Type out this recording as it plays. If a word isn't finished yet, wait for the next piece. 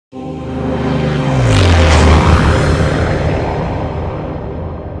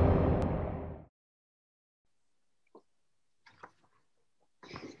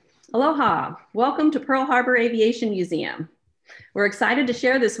Aloha, welcome to Pearl Harbor Aviation Museum. We're excited to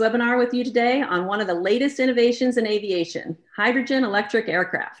share this webinar with you today on one of the latest innovations in aviation, hydrogen electric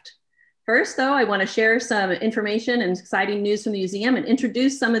aircraft. First though, I want to share some information and exciting news from the museum and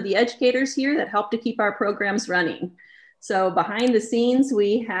introduce some of the educators here that help to keep our programs running. So behind the scenes,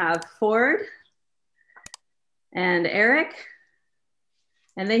 we have Ford and Eric,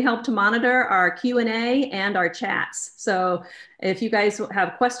 and they help to monitor our Q&A and our chats. So if you guys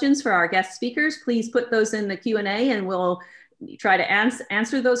have questions for our guest speakers, please put those in the Q&A and we'll try to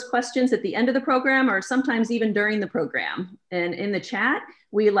answer those questions at the end of the program or sometimes even during the program. And in the chat,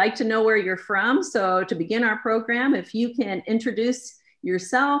 we like to know where you're from. So to begin our program, if you can introduce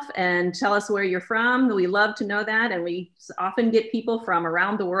yourself and tell us where you're from, we love to know that. And we often get people from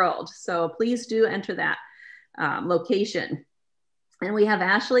around the world. So please do enter that location. And we have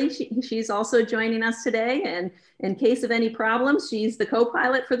Ashley, she's also joining us today. And in case of any problems, she's the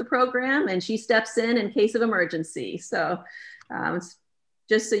co-pilot for the program and she steps in case of emergency. So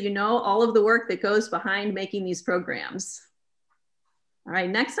just so you know, all of the work that goes behind making these programs. All right,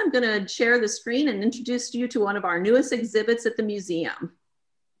 next I'm gonna share the screen and introduce you to one of our newest exhibits at the museum.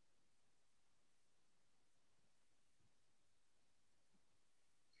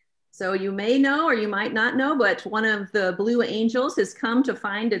 So you may know, or you might not know, but one of the Blue Angels has come to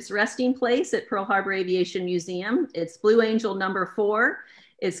find its resting place at Pearl Harbor Aviation Museum. It's Blue Angel number 4.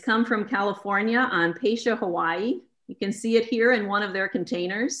 It's come from California on Pasha, Hawaii. You can see it here in one of their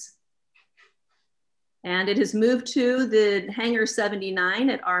containers. And it has moved to the Hangar 79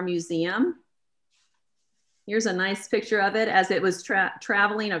 at our museum. Here's a nice picture of it as it was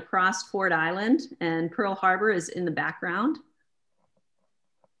traveling across Ford Island, and Pearl Harbor is in the background.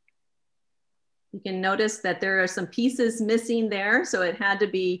 You can notice that there are some pieces missing there, so it had to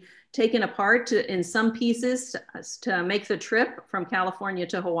be taken apart in some pieces to make the trip from California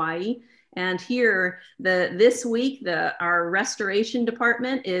to Hawaii. And here, this week, our restoration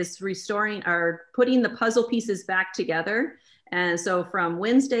department is putting the puzzle pieces back together. And so from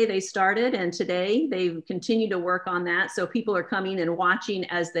Wednesday they started, and today they've continued to work on that. So people are coming and watching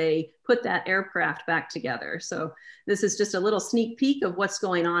as they put that aircraft back together. So this is just a little sneak peek of what's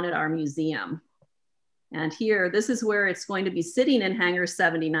going on at our museum. And here, this is where it's going to be sitting in Hangar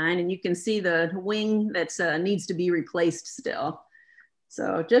 79, and you can see the wing that needs to be replaced still.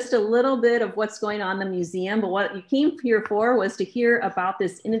 So just a little bit of what's going on in the museum, but what you came here for was to hear about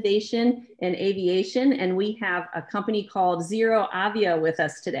this innovation in aviation, and we have a company called ZeroAvia with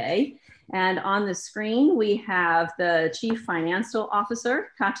us today. And on the screen, we have the Chief Financial Officer,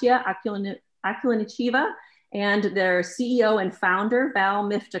 Katya Akulinicheva, and their CEO and founder, Val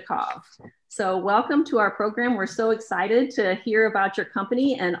Miftakhov. So welcome to our program. We're so excited to hear about your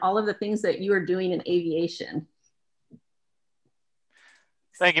company and all of the things that you are doing in aviation.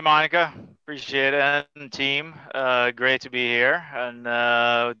 Thank you, Monica. Appreciate it, and team. Great to be here and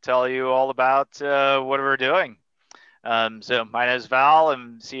tell you all about what we're doing. So my name is Val.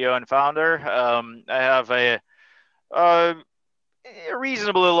 I'm CEO and founder. I have a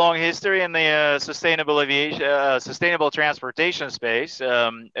reasonably long history in the sustainable transportation space,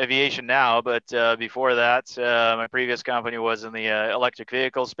 aviation now, but before that, my previous company was in the electric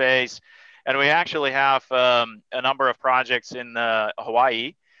vehicle space. And we actually have a number of projects in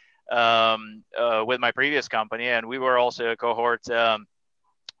Hawaii with my previous company. And we were also a cohort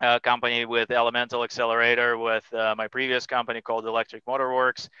company with Elemental Accelerator with my previous company called Electric Motor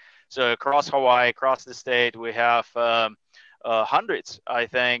Works. So across Hawaii, across the state, we have hundreds, I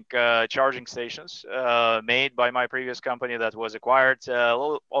think, charging stations made by my previous company that was acquired a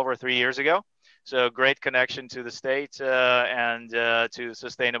little over 3 years ago. So great connection to the state and to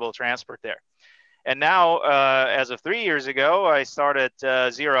sustainable transport there. And now, as of 3 years ago, I started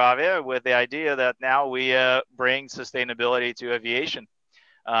ZeroAvia with the idea that now we bring sustainability to aviation.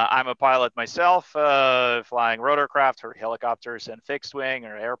 I'm a pilot myself, flying rotorcraft for helicopters and fixed wing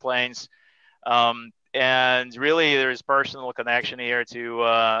or airplanes. And really, there's personal connection here to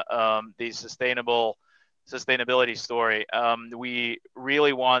the sustainability story. We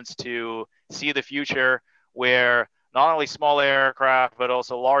really want to see the future where not only small aircraft, but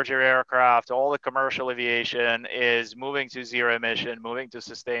also larger aircraft, all the commercial aviation is moving to zero emission, moving to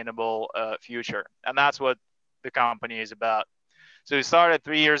sustainable future. And that's what the company is about. So we started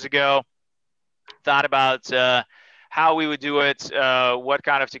 3 years ago, thought about how we would do it, what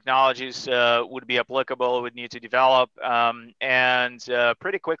kind of technologies would be applicable, would need to develop. And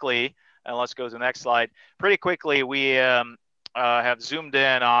pretty quickly, and let's go to the next slide, pretty quickly we have zoomed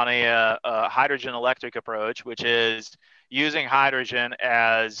in on a hydrogen electric approach, which is using hydrogen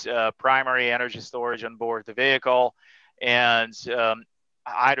as primary energy storage on board the vehicle and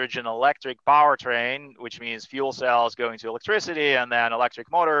hydrogen electric powertrain, which means fuel cells going to electricity, and then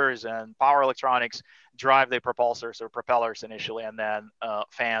electric motors and power electronics drive the propulsors or propellers initially, and then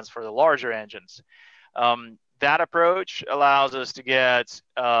fans for the larger engines. That approach allows us to get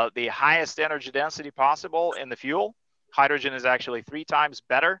the highest energy density possible in the fuel. Hydrogen is actually 3 times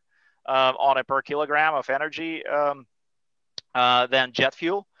better on a per kilogram of energy than jet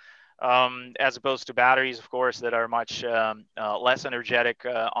fuel, as opposed to batteries, of course, that are much less energetic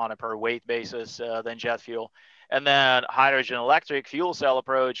on a per weight basis than jet fuel. And then hydrogen electric fuel cell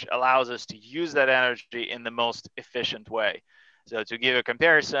approach allows us to use that energy in the most efficient way. So to give a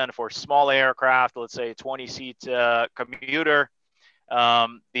comparison, for small aircraft, let's say 20-seat commuter,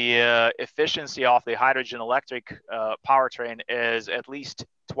 the efficiency of the hydrogen electric powertrain is at least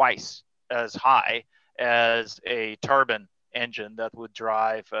twice as high as a turbine engine that would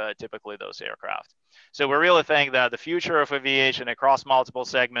drive typically those aircraft. So we really think that the future of aviation across multiple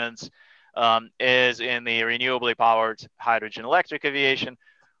segments is in the renewably powered hydrogen electric aviation.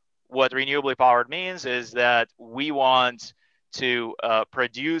 What renewably powered means is that we want to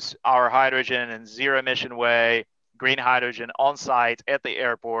produce our hydrogen in zero emission way, green hydrogen on site at the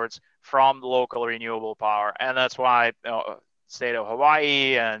airports from local renewable power. And that's why state of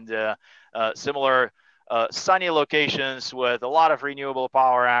Hawaii and similar sunny locations with a lot of renewable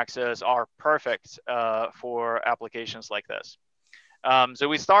power access are perfect for applications like this. So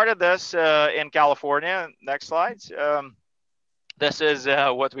we started this in California. Next slide. This is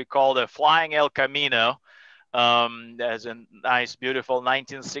what we call the Flying El Camino. As a nice, beautiful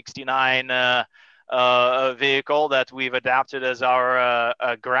 1969 vehicle that we've adapted as our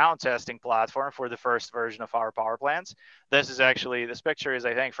ground testing platform for the first version of our power plants. This is actually, this picture is,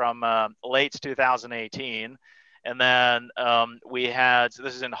 I think, from late 2018. And then we had, so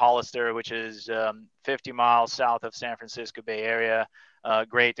this is in Hollister, which is 50 miles south of San Francisco Bay Area.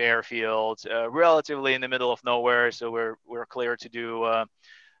 Great airfield, relatively in the middle of nowhere. So we're clear to do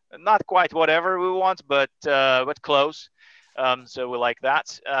not quite whatever we want, but close. So we like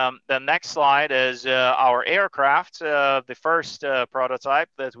that. The next slide is our aircraft, the first prototype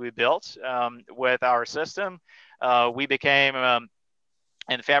that we built with our system. We became,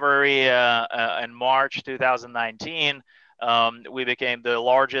 in February and March 2019, we became the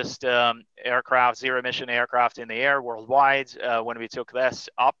largest aircraft, zero emission aircraft in the air worldwide when we took this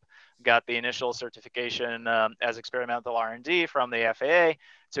up. Got the initial certification as experimental R&D from the FAA,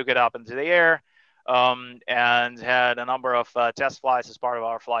 took it up into the air, and had a number of test flights as part of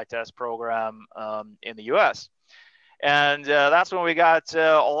our flight test program in the US. And that's when we got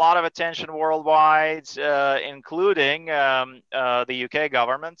a lot of attention worldwide, including the UK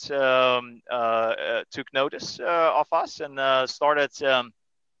government took notice of us and started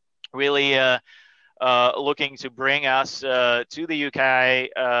really looking to bring us to the UK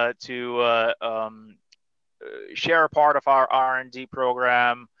to share a part of our R&D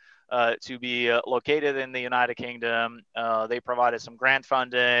program, to be located in the United Kingdom. They provided some grant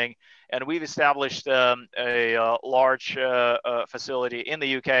funding, and we've established a large facility in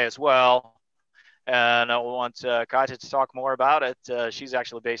the UK as well. And I want Katya to talk more about it. She's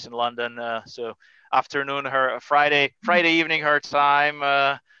actually based in London, so afternoon her Friday evening her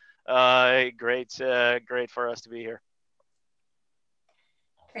time. Great for us to be here.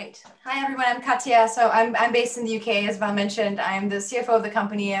 Great. Hi, everyone. I'm Katya. So I'm based in the UK, as Val mentioned. I'm the CFO of the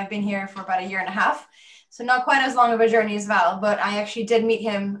company. I've been here for about a year and a half. So not quite as long of a journey as Val, but I actually did meet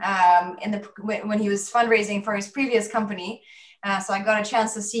him when he was fundraising for his previous company. So I got a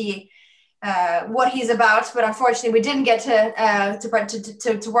chance to see what he's about, but unfortunately we didn't get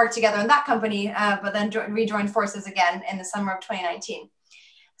to work together in that company, but then rejoined forces again in the summer of 2019.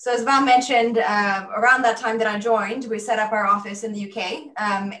 So as Val mentioned, around that time that I joined, we set up our office in the UK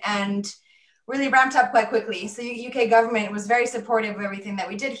and really ramped up quite quickly. So the UK government was very supportive of everything that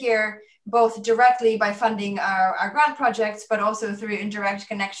we did here, both directly by funding our grant projects, but also through indirect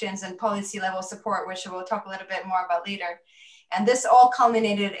connections and policy level support, which we'll talk a little bit more about later. And this all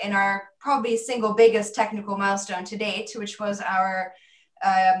culminated in our probably single biggest technical milestone to date, which was our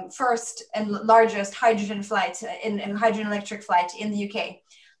first and largest hydrogen flight in hydrogen electric flight in the UK.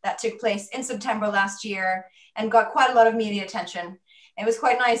 That took place in September last year and got quite a lot of media attention. It was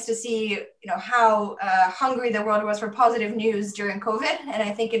quite nice to see, how hungry the world was for positive news during COVID. And I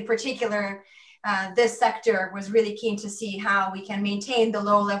think in particular, this sector was really keen to see how we can maintain the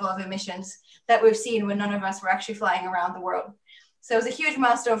low level of emissions that we've seen when none of us were actually flying around the world. So it was a huge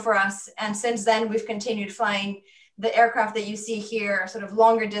milestone for us. And since then, we've continued flying the aircraft that you see here, sort of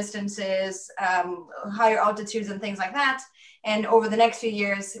longer distances, higher altitudes and things like that. And over the next few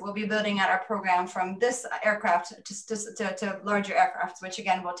years, we'll be building out our program from this aircraft to larger aircrafts, which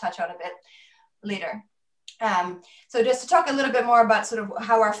again, we'll touch on a bit later. So just to talk a little bit more about sort of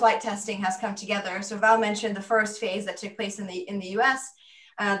how our flight testing has come together. So Val mentioned the first phase that took place in the US.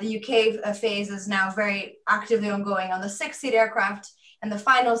 The UK phase is now very actively ongoing on the 6-seat aircraft. And the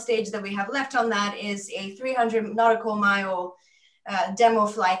final stage that we have left on that is a 300 nautical mile demo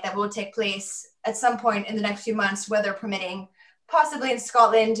flight that will take place at some point in the next few months, weather permitting, possibly in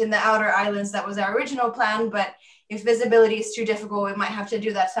Scotland, in the outer islands. That was our original plan, but if visibility is too difficult, we might have to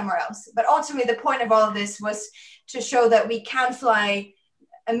do that somewhere else. But ultimately, the point of all of this was to show that we can fly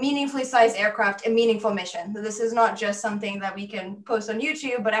a meaningfully sized aircraft, a meaningful mission. So this is not just something that we can post on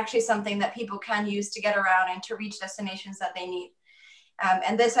YouTube, but actually something that people can use to get around and to reach destinations that they need.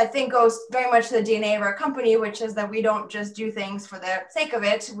 And this, I think, goes very much to the DNA of our company, which is that we don't just do things for the sake of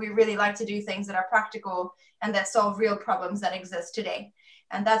it. We really like to do things that are practical and that solve real problems that exist today.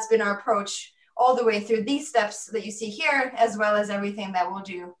 And that's been our approach all the way through these steps that you see here, as well as everything that we'll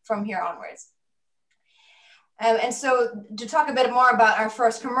do from here onwards. And so to talk a bit more about our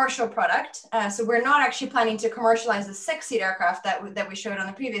first commercial product, so we're not actually planning to commercialize the 6-seat aircraft that we showed on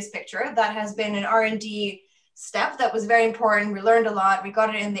the previous picture. That has been an R&D step that was very important. We learned a lot. We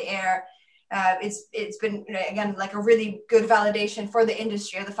got it in the air. It's been, again, like a really good validation for the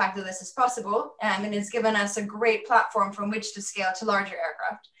industry of the fact that this is possible. And it's given us a great platform from which to scale to larger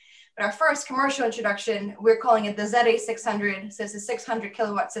aircraft. But our first commercial introduction, we're calling it the ZA600. So it's a 600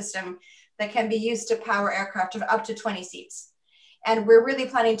 kilowatt system that can be used to power aircraft of up to 20 seats. And we're really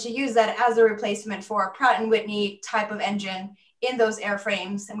planning to use that as a replacement for a Pratt & Whitney type of engine in those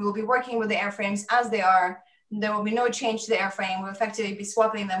airframes. And we will be working with the airframes as they are. There will be no change to the airframe. We'll effectively be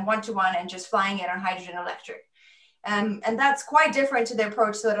swapping them one-to-one and just flying it on hydrogen electric. And that's quite different to the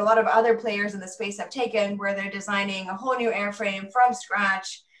approach that a lot of other players in the space have taken, where they're designing a whole new airframe from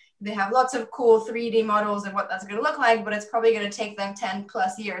scratch. They have lots of cool 3D models of what that's going to look like, but it's probably going to take them 10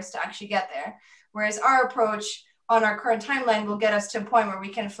 plus years to actually get there. Whereas our approach on our current timeline will get us to a point where we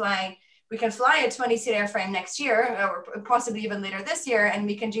can fly a 20-seat airframe next year, or possibly even later this year, and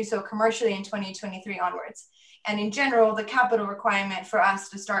we can do so commercially in 2023 onwards. And in general, the capital requirement for us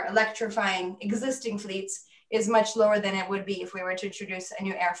to start electrifying existing fleets is much lower than it would be if we were to introduce a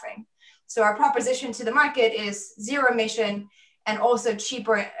new airframe. So our proposition to the market is zero emission and also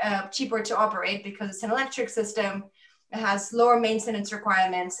cheaper to operate, because it's an electric system. It has lower maintenance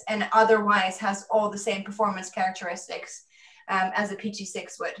requirements and otherwise has all the same performance characteristics as a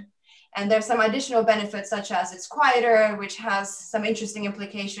PT6 would. And there's some additional benefits, such as it's quieter, which has some interesting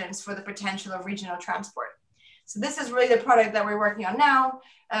implications for the potential of regional transport. So this is really the product that we're working on now.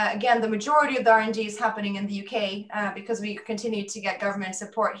 Again, the majority of the R&D is happening in the UK because we continue to get government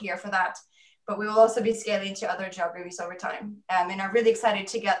support here for that. But we will also be scaling to other geographies over time. And are really excited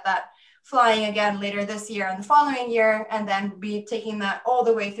to get that flying again later this year and the following year, and then be taking that all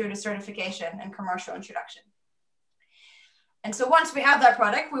the way through to certification and commercial introduction. And so once we have that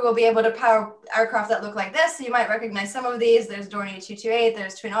product, we will be able to power aircraft that look like this. So you might recognize some of these. There's Dornier 228,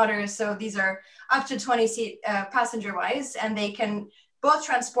 there's Twin Otters. So these are up to 20-seat passenger-wise, and they can both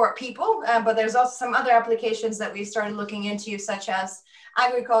transport people, but there's also some other applications that we started looking into, such as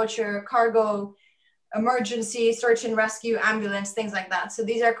agriculture, cargo, emergency, search and rescue, ambulance, things like that. So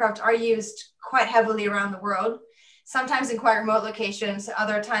these aircraft are used quite heavily around the world, sometimes in quite remote locations,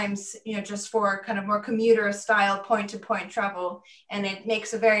 other times, just for kind of more commuter style point-to-point travel. And it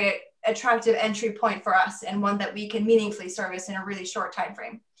makes a very attractive entry point for us, and one that we can meaningfully service in a really short time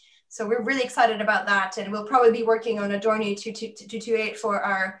frame. So we're really excited about that. And we'll probably be working on a Dornier 228 for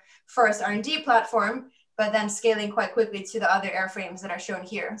our first R&D platform, but then scaling quite quickly to the other airframes that are shown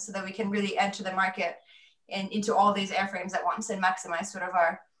here, so that we can really enter the market and into all these airframes at once and maximize sort of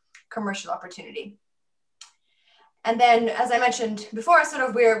our commercial opportunity. And then, as I mentioned before, sort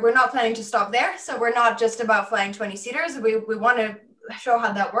of we're not planning to stop there. So we're not just about flying 20-seaters. We want to show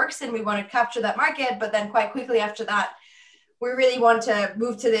how that works, and we want to capture that market. But then quite quickly after that, we really want to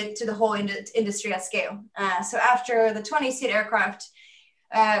move to the whole industry at scale. So after the 20-seat aircraft,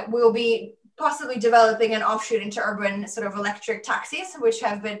 we'll be possibly developing an offshoot into urban sort of electric taxis, which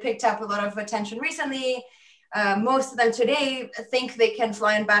have been picked up a lot of attention recently. Most of them today think they can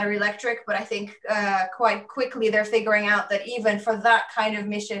fly in battery electric, but I think quite quickly they're figuring out that even for that kind of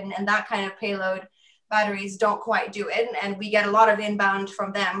mission and that kind of payload, batteries don't quite do it. And we get a lot of inbound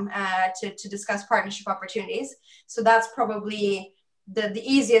from them to discuss partnership opportunities. So that's probably the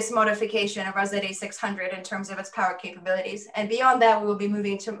easiest modification of our ZA600 in terms of its power capabilities. And beyond that, we will be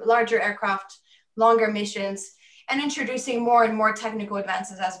moving to larger aircraft, longer missions, and introducing more and more technical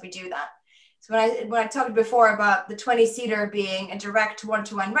advances as we do that. So when I talked before about the 20-seater being a direct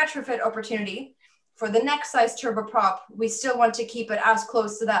one-to-one retrofit opportunity, for the next size turboprop, we still want to keep it as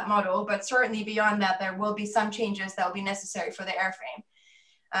close to that model, but certainly beyond that, there will be some changes that will be necessary for the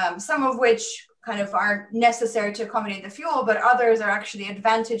airframe. Some of which kind of are necessary to accommodate the fuel, but others are actually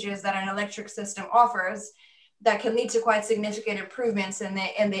advantages that an electric system offers that can lead to quite significant improvements in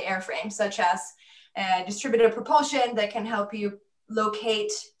the airframe, such as distributed propulsion that can help you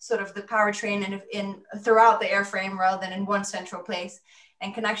locate sort of the powertrain throughout the airframe rather than in one central place,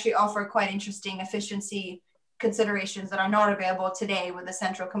 and can actually offer quite interesting efficiency considerations that are not available today with a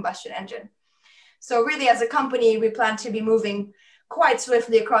central combustion engine. So really, as a company, we plan to be moving quite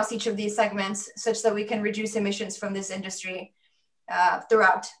swiftly across each of these segments such that we can reduce emissions from this industry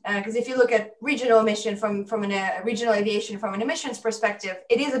throughout. Because if you look at regional emission from regional aviation from an emissions perspective,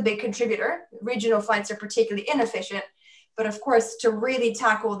 it is a big contributor. Regional flights are particularly inefficient, but of course, to really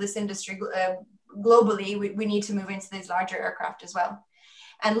tackle this industry globally, we need to move into these larger aircraft as well.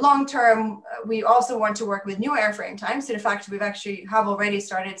 And long term, we also want to work with new airframe types. In fact, we've actually already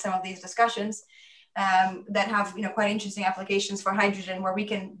started some of these discussions that have quite interesting applications for hydrogen, where we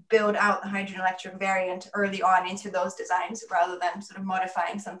can build out the hydrogen electric variant early on into those designs rather than sort of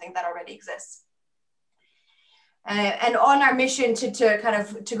modifying something that already exists. And on our mission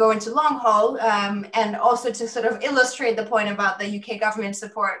to go into long haul and also to sort of illustrate the point about the UK government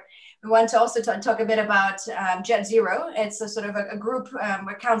support, we want to also talk a bit about Jet Zero. It's a sort of a group,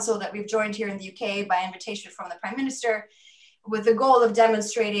 a council that we've joined here in the UK by invitation from the Prime Minister, with the goal of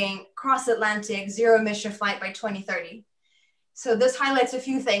demonstrating cross-Atlantic zero-emission flight by 2030. So this highlights a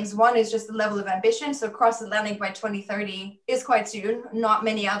few things. One is just the level of ambition. So cross-Atlantic by 2030 is quite soon. Not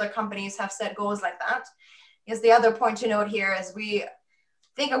many other companies have set goals like that. Is the other point to note here is we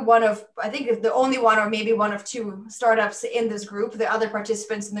think of I think the only one or maybe one of two startups in this group. The other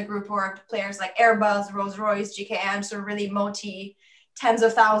participants in the group are players like Airbus, Rolls-Royce, GKN, so really tens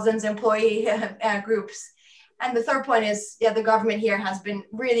of thousands employee groups. And the third point is, the government here has been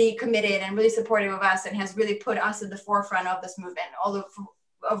really committed and really supportive of us and has really put us at the forefront of this movement, all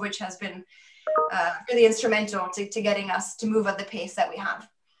of which has been really instrumental to getting us to move at the pace that we have.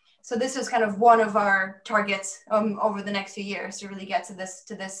 So this is kind of one of our targets over the next few years to really get to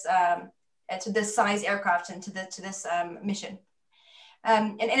this size aircraft and to this mission.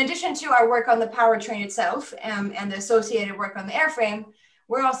 And in addition to our work on the powertrain itself and the associated work on the airframe,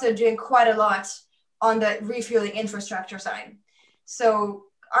 we're also doing quite a lot on the refueling infrastructure side. So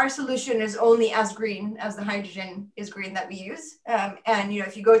our solution is only as green as the hydrogen is green that we use. And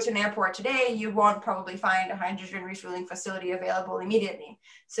if you go to an airport today, you won't probably find a hydrogen refueling facility available immediately.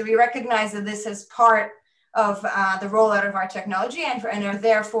 So we recognize that this is part of the rollout of our technology and are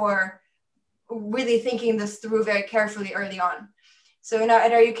therefore really thinking this through very carefully early on. So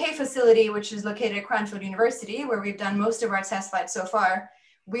at our UK facility, which is located at Cranfield University, where we've done most of our test flights so far,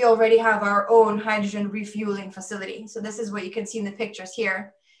 we already have our own hydrogen refueling facility. So this is what you can see in the pictures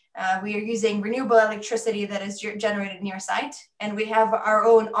here. We are using renewable electricity that is generated near site, and we have our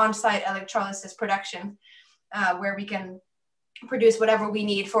own on-site electrolysis production where we can produce whatever we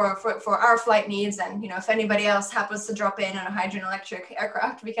need for our flight needs. And if anybody else happens to drop in on a hydrogen electric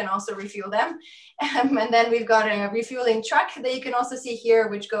aircraft, we can also refuel them. And then we've got a refueling truck that you can also see here,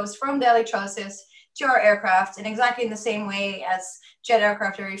 which goes from the electrolysis to our aircraft in exactly the same way as jet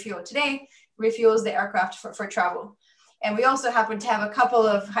aircraft are refueled today, refuels the aircraft for travel. And we also happen to have a couple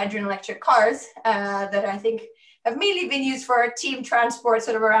of hydrogen electric cars that I think have mainly been used for team transport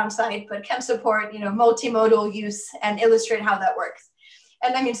sort of around site, but can support multimodal use and illustrate how that works.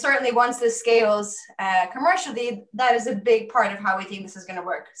 And I mean, certainly once this scales commercially, that is a big part of how we think this is going to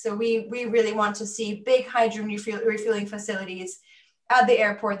work. So we really want to see big hydrogen refueling facilities at the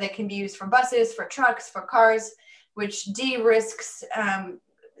airport that can be used for buses, for trucks, for cars, which de-risks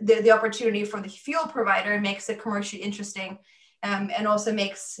the opportunity for the fuel provider, makes it commercially interesting, and also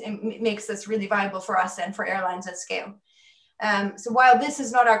makes this really viable for us and for airlines at scale. So while this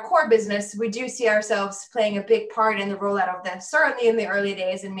is not our core business, we do see ourselves playing a big part in the rollout of this, certainly in the early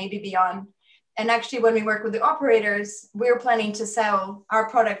days and maybe beyond. And actually, when we work with the operators, we're planning to sell our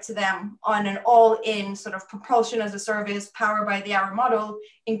product to them on an all-in sort of propulsion as a service, power by the hour model,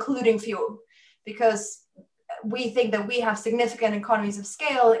 including fuel, because we think that we have significant economies of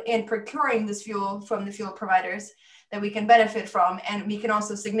scale in procuring this fuel from the fuel providers that we can benefit from. And we can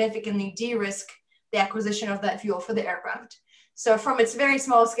also significantly de-risk the acquisition of that fuel for the aircraft. So from its very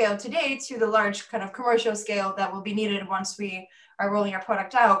small scale today to the large kind of commercial scale that will be needed once we are rolling our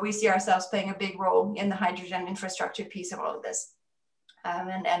product out, we see ourselves playing a big role in the hydrogen infrastructure piece of all of this.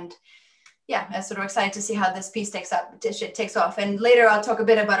 And yeah, I'm sort of excited to see how this piece takes off. And later I'll talk a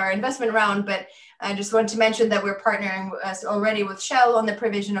bit about our investment round, but I just want to mention that we're partnering already with Shell on the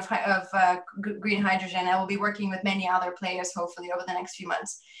provision of green hydrogen. And we'll be working with many other players, hopefully over the next few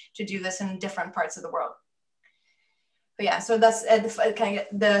months, to do this in different parts of the world. But yeah, so that's kind of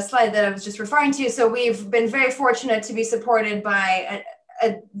the slide that I was just referring to. So we've been very fortunate to be supported by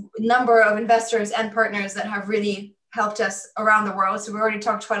a number of investors and partners that have really helped us around the world. So we already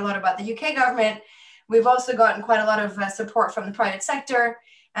talked quite a lot about the UK government. We've also gotten quite a lot of support from the private sector.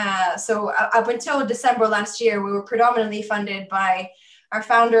 So up until December last year, we were predominantly funded by our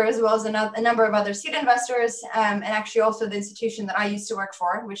founder, as well as a number of other seed investors, and actually also the institution that I used to work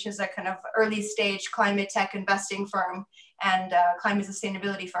for, which is a kind of early stage climate tech investing firm and climate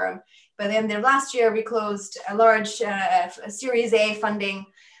sustainability firm. By the end of last year, we closed a large Series A funding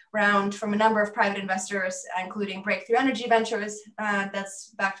round from a number of private investors, including Breakthrough Energy Ventures,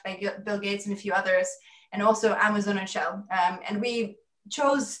 that's backed by Bill Gates and a few others, and also Amazon and Shell. And we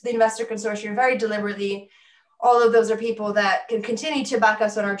chose the investor consortium very deliberately. All of those are people that can continue to back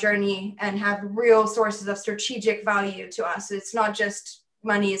us on our journey and have real sources of strategic value to us. So it's not just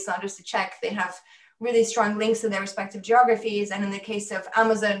money, it's not just a check. They have really strong links in their respective geographies. And in the case of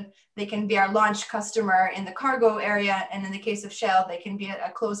Amazon, they can be our launch customer in the cargo area. And in the case of Shell, they can be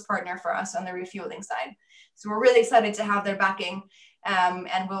a close partner for us on the refueling side. So we're really excited to have their backing,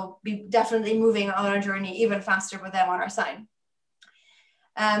 and we'll be definitely moving on our journey even faster with them on our side.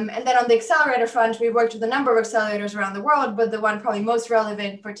 And then on the accelerator front, we worked with a number of accelerators around the world, but the one probably most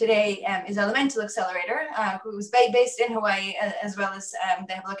relevant for today is Elemental Accelerator, who's based in Hawaii, as well as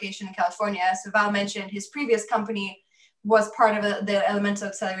they have a location in California. So Val mentioned his previous company was part of the Elemental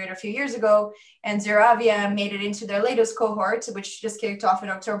Accelerator a few years ago, and ZeroAvia made it into their latest cohort, which just kicked off in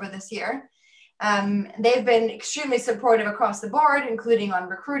October this year. They've been extremely supportive across the board, including on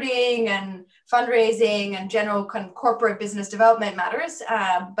recruiting and fundraising and general kind of corporate business development matters.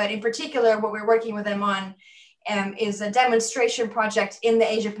 But in particular, what we're working with them on is a demonstration project in the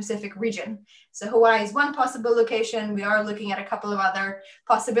Asia Pacific region. So Hawaii is one possible location. We are looking at a couple of other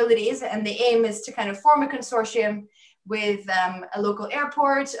possibilities, and the aim is to kind of form a consortium with a local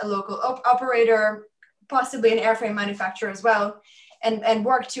airport, a local operator, possibly an airframe manufacturer as well, and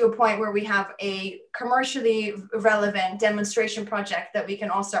work to a point where we have a commercially relevant demonstration project that we can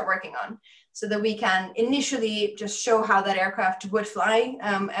all start working on, so that we can initially just show how that aircraft would fly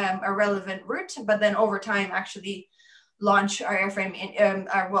a relevant route, but then over time actually launch our airframe,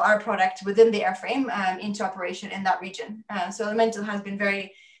 our product within the airframe into operation in that region. So Elemental has been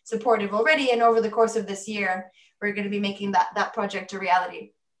very supportive already, and over the course of this year, we're going to be making that project a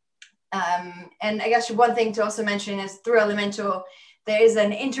reality. And I guess one thing to also mention is through Elemental, there is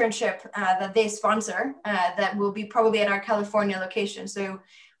an internship that they sponsor that will be probably at our California location. So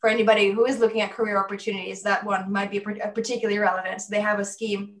for anybody who is looking at career opportunities, that one might be particularly relevant. So they have a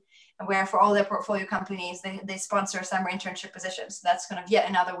scheme where for all their portfolio companies, they sponsor summer internship positions. So that's kind of yet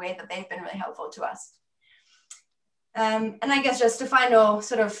another way that they've been really helpful to us. And I guess just a final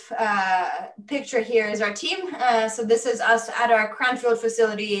sort of picture here is our team. So this is us at our Cranfield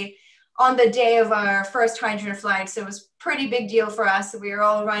facility on the day of our first hydrogen flight. So it was a pretty big deal for us. We were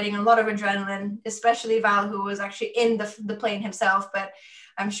all riding a lot of adrenaline, especially Val, who was actually in the plane himself. But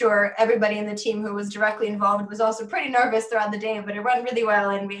I'm sure everybody in the team who was directly involved was also pretty nervous throughout the day, but it went really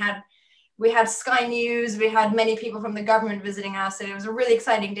well. And we had Sky News, we had many people from the government visiting us. And it was a really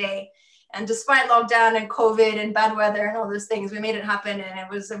exciting day. And despite lockdown and COVID and bad weather and all those things, we made it happen. And it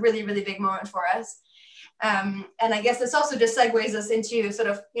was a really, really big moment for us. And I guess this also just segues us into sort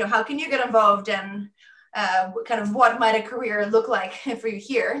of, how can you get involved and kind of what might a career look like for you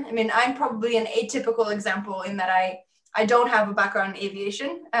here? I mean, I'm probably an atypical example in that I don't have a background in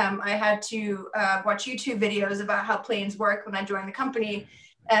aviation. I had to watch YouTube videos about how planes work when I joined the company.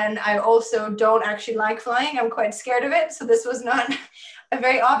 And I also don't actually like flying. I'm quite scared of it. So this was not a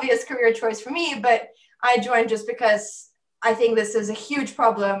very obvious career choice for me, but I joined just because I think this is a huge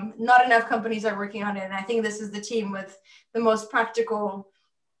problem. Not enough companies are working on it. And I think this is the team with the most practical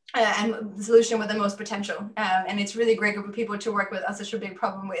and the solution with the most potential. And it's really great group of people to work with on such a big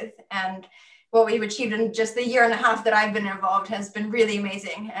problem with. And what we've achieved in just the year and a half that I've been involved has been really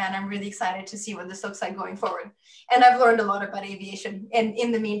amazing. And I'm really excited to see what this looks like going forward. And I've learned a lot about aviation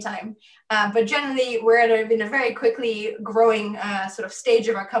in the meantime. But generally, we're in a very quickly growing sort of stage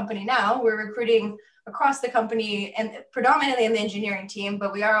of our company now. We're recruiting across the company and predominantly in the engineering team,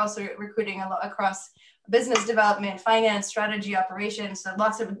 but we are also recruiting a lot across business development, finance, strategy, operations, so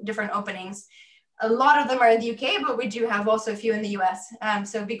lots of different openings. A lot of them are in the UK, but we do have also a few in the US.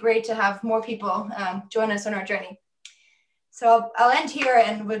 So it'd be great to have more people join us on our journey. So I'll end here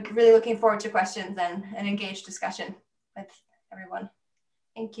and would really looking forward to questions and an engaged discussion with everyone.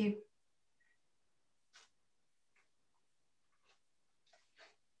 Thank you.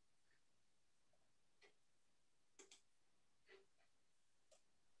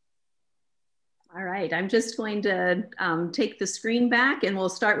 All right, I'm just going to take the screen back and we'll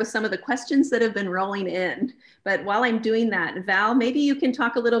start with some of the questions that have been rolling in. But while I'm doing that, Val, maybe you can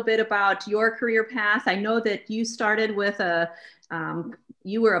talk a little bit about your career path. I know that you started with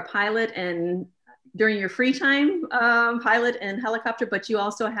you were a pilot and during your free time, pilot and helicopter, but you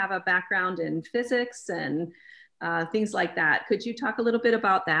also have a background in physics and things like that. Could you talk a little bit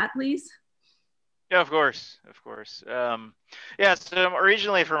about that, please? Yeah, of course, of course. Yeah, so I'm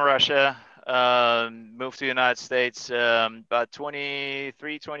originally from Russia. Moved to the United States about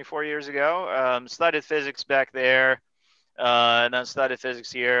 23, 24 years ago. Studied physics back there, and then studied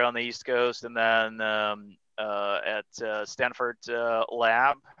physics here on the East Coast, and then at Stanford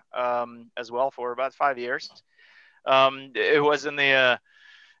lab as well for about 5 years. It was in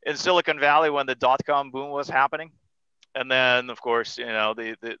Silicon Valley when the dot-com boom was happening. And then, of course, you know,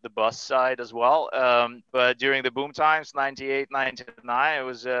 the bus side as well. But during the boom times, 98, 99, it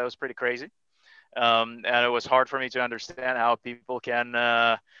was pretty crazy. And it was hard for me to understand how people can,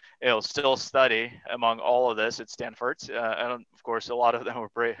 you know, still study among all of this at Stanford. And of course, a lot of them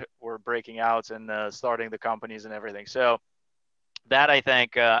were breaking out and starting the companies and everything. So that, I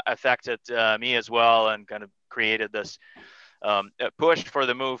think, affected me as well and kind of created this push for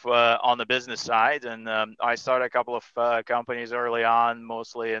the move on the business side. And I started a couple of companies early on,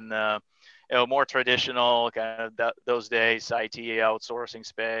 mostly in you know, more traditional kind of those days IT outsourcing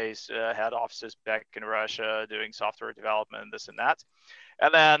space. Had offices back in Russia doing software development, this and that.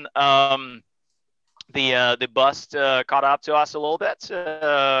 And then the bust caught up to us a little bit,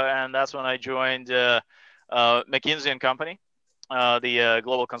 and that's when I joined McKinsey & Company. The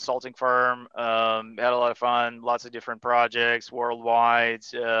global consulting firm. Had a lot of fun, lots of different projects worldwide.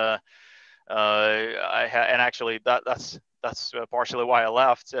 And actually that's partially why I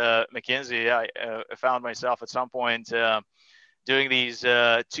left McKinsey. I found myself at some point doing these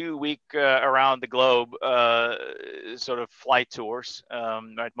 2-week around the globe sort of flight tours,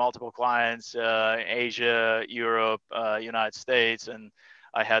 right? Multiple clients, Asia, Europe, United States, and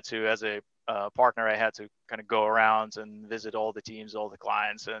I had to, as a partner, I had to kind of go around and visit all the teams, all the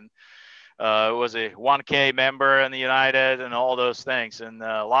clients, and was a 1K member in the United and all those things, and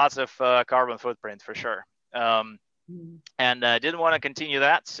lots of carbon footprint for sure. And didn't want to continue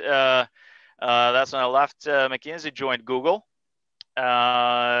that. That's when I left McKinsey, joined Google.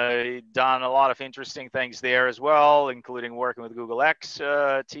 Done a lot of interesting things there as well, including working with Google X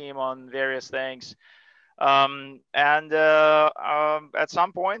team on various things. And at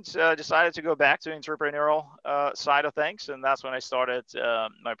some point decided to go back to entrepreneurial side of things, and that's when I started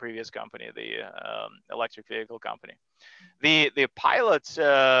my previous company, the electric vehicle company. The pilot,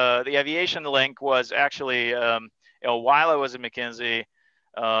 the aviation link was actually, you know, while I was at McKinsey,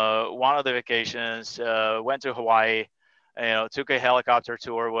 one of the vacations, went to Hawaii, you know, took a helicopter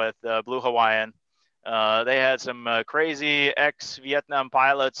tour with Blue Hawaiian. They had some crazy ex-Vietnam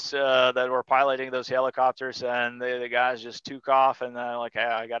pilots that were piloting those helicopters, and the guys just took off, and like, hey,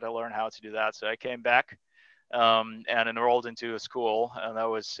 I got to learn how to do that. So I came back and enrolled into a school, and that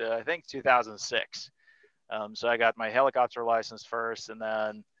was, I think, 2006. So I got my helicopter license first, and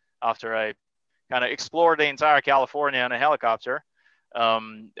then after I kind of explored the entire California on a helicopter,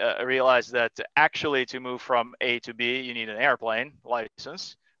 I realized that actually to move from A to B, you need an airplane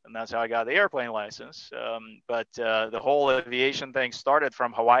license. And that's how I got the airplane license. But the whole aviation thing started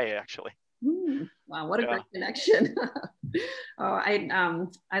from Hawaii, actually. Wow, what a great connection.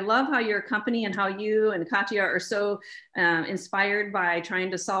 I love how your company and how you and Katya are so inspired by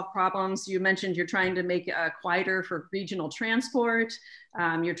trying to solve problems. You mentioned you're trying to make quieter for regional transport.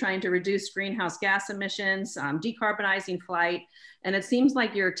 You're trying to reduce greenhouse gas emissions, decarbonizing flight. And it seems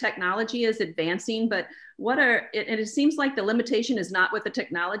like your technology is advancing, but it seems like the limitation is not with the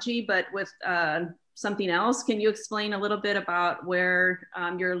technology, but with something else. Can you explain a little bit about where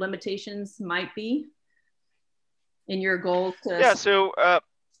your limitations might be in your goal to? Yeah. So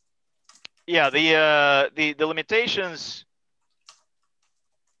yeah, the limitations.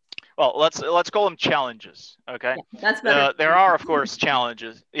 Well, let's call them challenges. Okay. Yeah, that's better. There are, of course,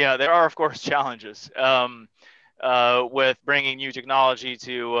 challenges. Yeah, there are, of course, challenges with bringing new technology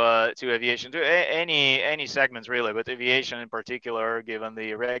to aviation, to any segments really, but aviation in particular, given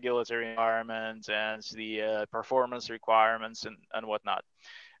the regulatory environment and the performance requirements and whatnot.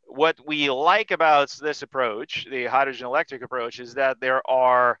 What we like about this approach, the hydrogen electric approach, is that there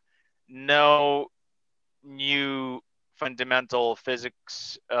are no new fundamental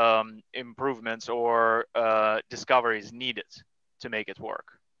physics improvements or discoveries needed to make it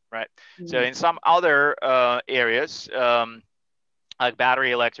work, right? So in some other areas, like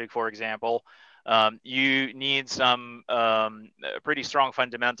battery electric, for example, you need some pretty strong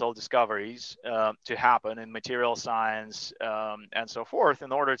fundamental discoveries to happen in material science and so forth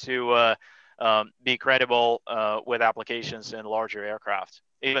in order to be credible with applications in larger aircraft.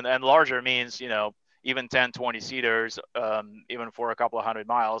 And larger means, even 10, 20 seaters, even for a couple of 100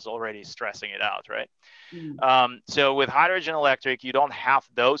 miles, already stressing it out, right? So with hydrogen electric, you don't have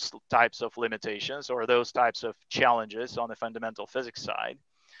those types of limitations or those types of challenges on the fundamental physics side.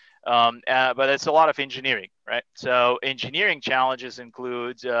 But it's a lot of engineering, right? So engineering challenges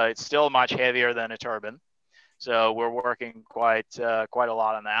include it's still much heavier than a turbine. So we're working quite a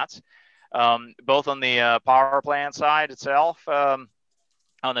lot on that, both on the power plant side itself,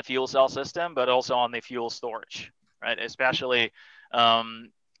 on the fuel cell system, but also on the fuel storage, right? Especially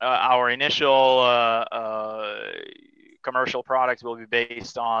our initial commercial product will be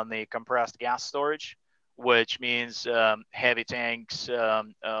based on the compressed gas storage, which means heavy tanks,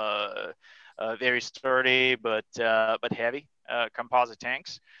 very sturdy but heavy composite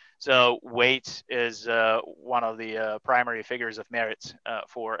tanks. So weight is one of the primary figures of merit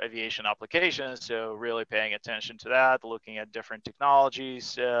for aviation applications. So really paying attention to that, looking at different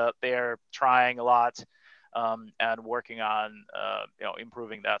technologies. They're trying a lot and working on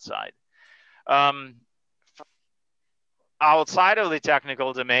improving that side. Outside of the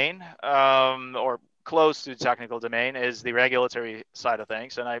technical domain, or close to the technical domain, is the regulatory side of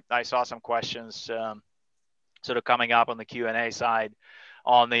things. And I saw some questions sort of coming up on the Q&A side,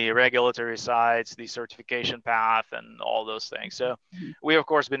 on the regulatory sides, the certification path, and all those things. So we, of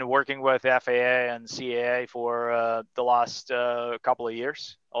course, been working with FAA and CAA for the last couple of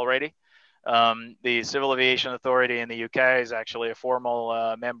years already. The Civil Aviation Authority in the UK is actually a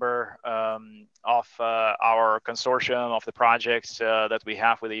formal member of our consortium of the projects that we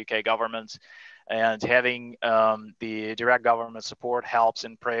have with the UK government. And having the direct government support helps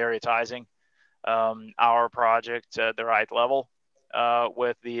in prioritizing our project at the right level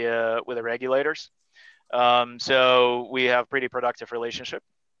with the regulators. So we have pretty productive relationship.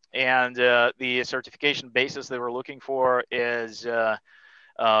 And the certification basis that we're looking for is a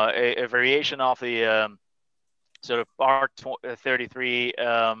variation of the sort of R33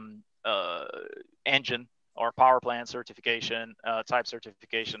 engine or power plant certification, type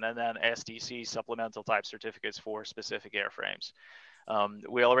certification, and then STC supplemental type certificates for specific airframes.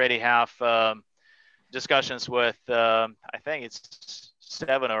 We already have discussions with, I think it's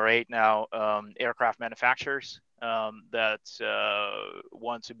 7 or 8 now, aircraft manufacturers that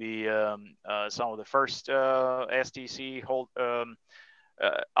want to be some of the first STC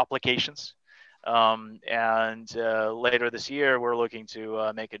applications. And later this year, we're looking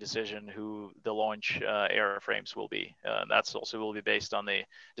to make a decision who the launch airframes will be. That's also will be based on the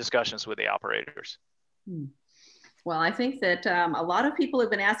discussions with the operators. Well, I think that a lot of people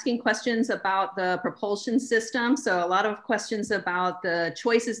have been asking questions about the propulsion system. So a lot of questions about the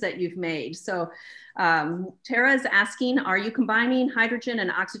choices that you've made. So Tara is asking, are you combining hydrogen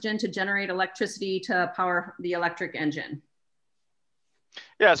and oxygen to generate electricity to power the electric engine?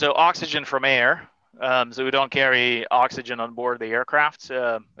 Yeah, so oxygen from air. So we don't carry oxygen on board the aircraft,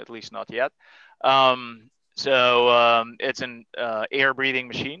 at least not yet. So it's an air breathing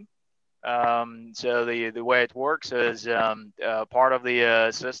machine. So the way it works is part of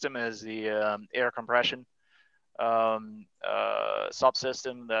the system is the air compression subsystem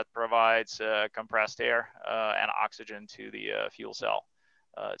that provides compressed air and oxygen to the fuel cell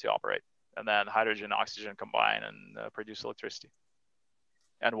to operate. And then hydrogen and oxygen combine and produce electricity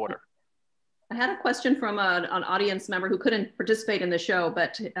and water. I had a question from an audience member who couldn't participate in the show,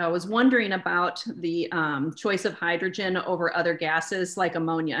 but was wondering about the choice of hydrogen over other gases like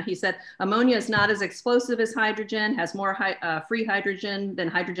ammonia. He said ammonia is not as explosive as hydrogen, has more free hydrogen than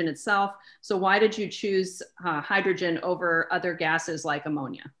hydrogen itself. So why did you choose hydrogen over other gases like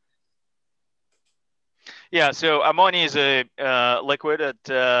ammonia? Yeah, so ammonia is a liquid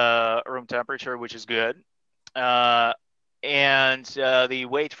at room temperature, which is good. And the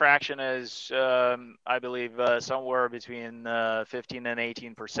weight fraction is, I believe, somewhere between 15 and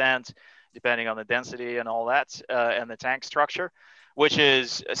 18%, depending on the density and all that, and the tank structure, which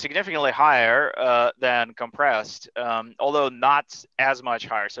is significantly higher than compressed, although not as much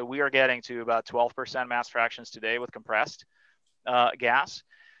higher. So we are getting to about 12% mass fractions today with compressed gas.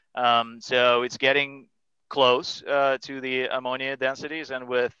 So it's getting close to the ammonia densities, and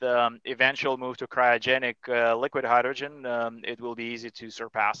with eventual move to cryogenic liquid hydrogen, it will be easy to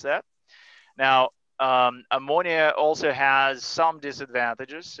surpass that. Now, ammonia also has some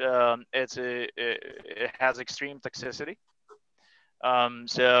disadvantages. It has extreme toxicity.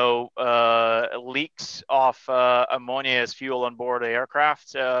 Leaks of ammonia as fuel on board the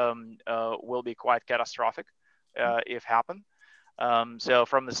aircraft will be quite catastrophic if happen. So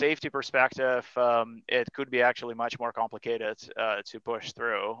from the safety perspective, it could be actually much more complicated to push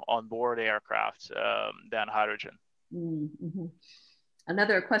through on board aircraft than hydrogen. Mm-hmm.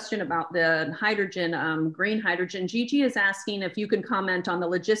 Another question about the hydrogen, green hydrogen. Gigi is asking if you can comment on the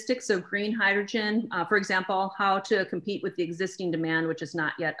logistics of green hydrogen, for example, how to compete with the existing demand, which is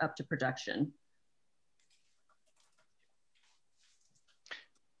not yet up to production.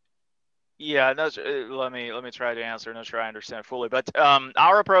 Yeah, let me try to answer. Not sure I understand fully, but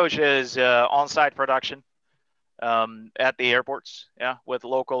our approach is on-site production at the airports, yeah, with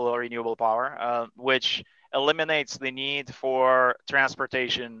local renewable power, which eliminates the need for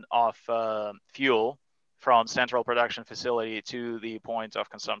transportation of fuel from central production facility to the point of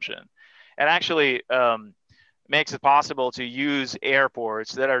consumption, and actually makes it possible to use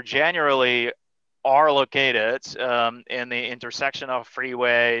airports that are generally located in the intersection of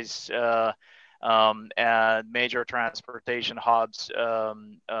freeways and major transportation hubs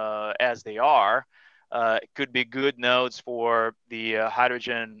as they are. Could be good nodes for the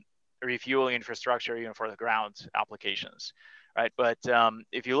hydrogen refueling infrastructure, even for the ground applications, right? But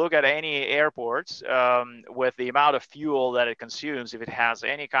if you look at any airports, with the amount of fuel that it consumes, if it has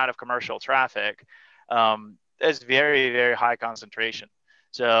any kind of commercial traffic, there's very, very high concentration.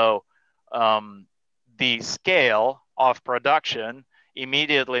 So the scale of production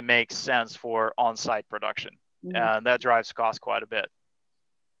immediately makes sense for on-site production, and that drives cost quite a bit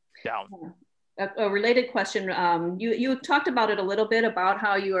down. A related question, you talked about it a little bit about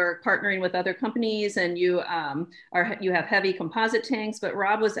how you are partnering with other companies and you have heavy composite tanks, but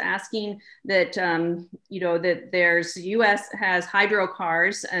Rob was asking that that there's US has hydro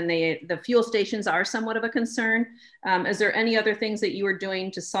cars and the fuel stations are somewhat of a concern. Is there any other things that you are doing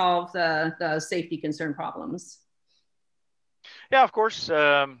to solve the safety concern problems? Yeah, of course.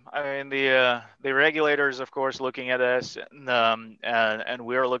 I mean, the regulators, of course, looking at this, and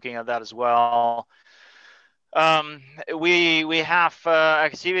we're looking at that as well. We have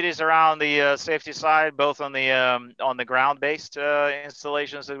activities around the safety side, both on the ground-based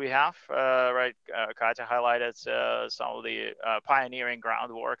installations that we have. Right, Katya highlighted some of the pioneering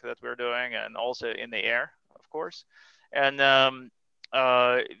groundwork that we're doing, and also in the air, of course, and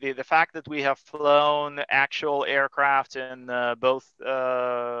the fact that we have flown actual aircraft in both FAA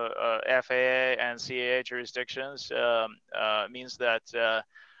and CAA jurisdictions means that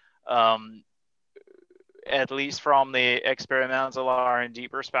at least from the experimental R&D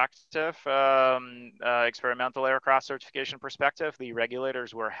perspective, experimental aircraft certification perspective, the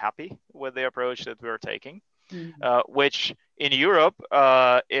regulators were happy with the approach that we were taking, which in Europe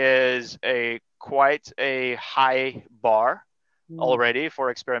is quite a high bar already for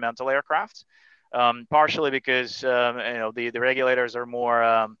experimental aircraft, partially because the regulators are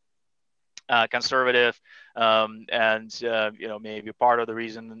more conservative, and maybe part of the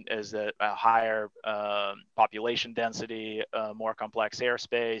reason is that a higher population density, more complex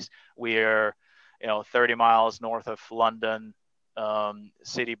airspace. We're 30 miles north of London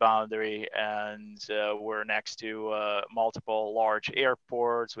city boundary, and we're next to multiple large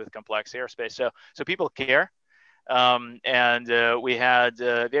airports with complex airspace. So people care. And we had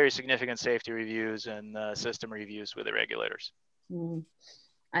very significant safety reviews and system reviews with the regulators.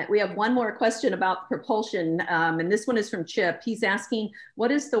 We have one more question about propulsion, and this one is from Chip. He's asking,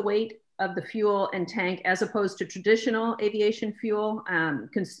 what is the weight of the fuel and tank as opposed to traditional aviation fuel? I'm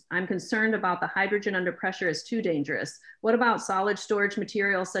concerned about the hydrogen under pressure is too dangerous. What about solid storage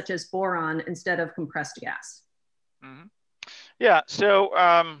materials such as boron instead of compressed gas? Yeah, so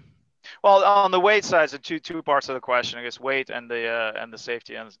well, on the weight side, so two parts of the question, I guess, weight and the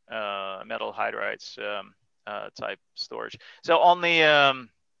safety and metal hydrides type storage. So on the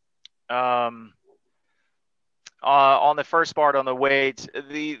first part, on the weight,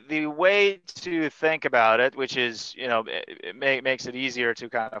 the way to think about it, which is it makes it easier to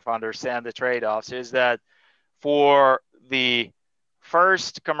kind of understand the trade-offs, is that for the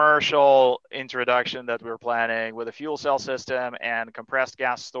first commercial introduction that we're planning with a fuel cell system and compressed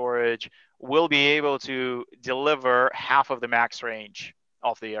gas storage, we'll be able to deliver half of the max range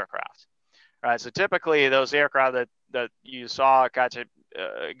of the aircraft. Right. So typically those aircraft that you saw Katya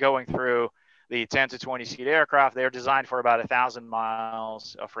going through, the 10 to 20 seat aircraft, they're designed for about 1,000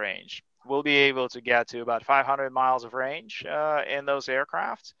 miles of range. We'll be able to get to about 500 miles of range in those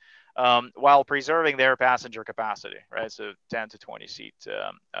aircraft, while preserving their passenger capacity, right? So 10 to 20 seat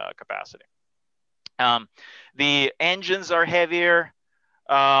capacity. The engines are heavier,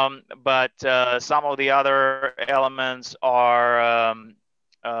 but some of the other elements are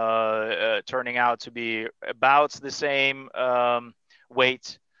turning out to be about the same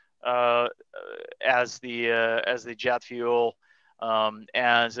weight as the jet fuel.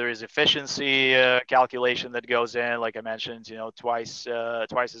 And there is efficiency calculation that goes in, like I mentioned, twice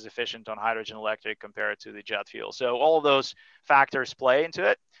as efficient on hydrogen electric compared to the jet fuel. So all of those factors play into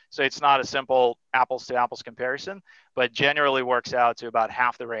it. So it's not a simple apples to apples comparison, but generally works out to about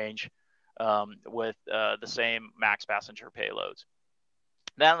half the range with the same max passenger payloads.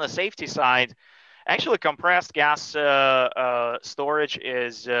 Then on the safety side, actually compressed gas storage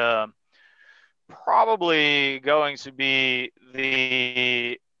is probably going to be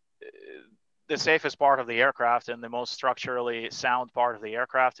the safest part of the aircraft and the most structurally sound part of the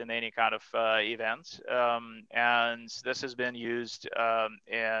aircraft in any kind of event. And this has been used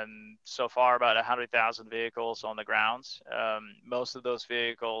in so far about 100,000 vehicles on the grounds. Most of those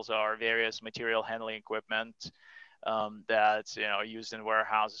vehicles are various material handling equipment that are used in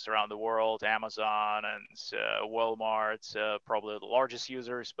warehouses around the world, Amazon and Walmart, probably the largest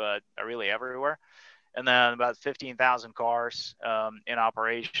users, but are really everywhere. And then about 15,000 cars in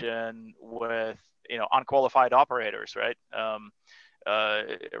operation with unqualified operators, right?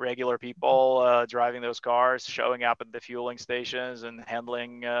 Regular people driving those cars, showing up at the fueling stations and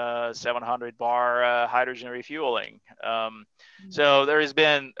handling 700 bar hydrogen refueling. So there has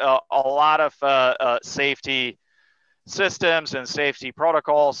been a lot of safety systems and safety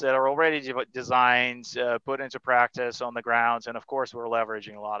protocols that are already designed, put into practice on the grounds. And of course, we're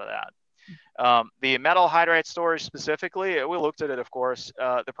leveraging a lot of that. The metal hydride storage specifically, we looked at it, of course.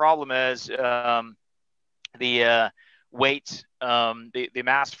 The problem is the weight, the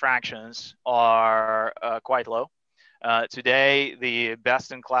mass fractions are quite low. Today, the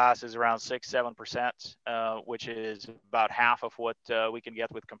best in class is around 6-7%, which is about half of what we can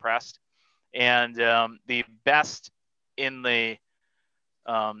get with compressed. And the best in the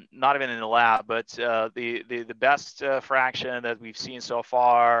not even in the lab, but the best fraction that we've seen so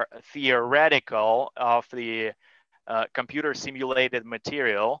far, theoretical, of the computer simulated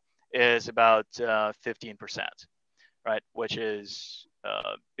material is about 15%, right? Which is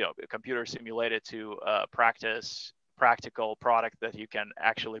computer simulated to practical product that you can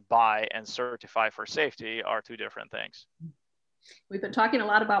actually buy and certify for safety are two different things. We've been talking a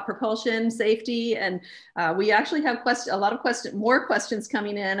lot about propulsion, safety, and we actually have more questions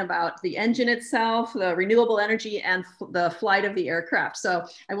coming in about the engine itself, the renewable energy, and the flight of the aircraft. So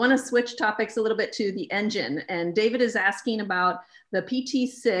I want to switch topics a little bit to the engine. And David is asking about the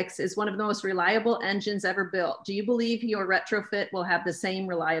PT6 is one of the most reliable engines ever built. Do you believe your retrofit will have the same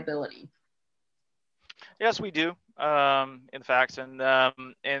reliability? Yes, we do. In fact, and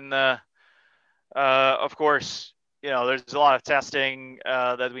of course, there's a lot of testing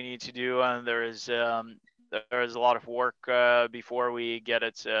that we need to do, and there is a lot of work before we get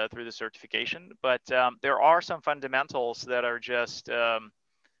it through the certification. But there are some fundamentals that are just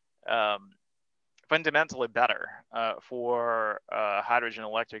fundamentally better for hydrogen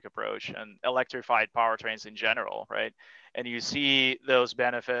electric approach and electrified powertrains in general, right? And you see those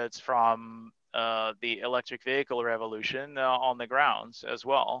benefits from the electric vehicle revolution on the grounds as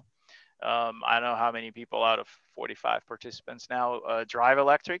well. I don't know how many people out of 45 participants now drive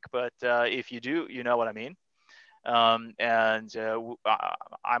electric, but if you do, you know what I mean. I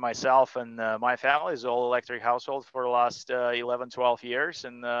myself and my family is all electric household for the last 11, 12 years.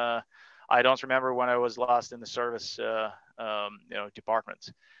 And I don't remember when I was last in the service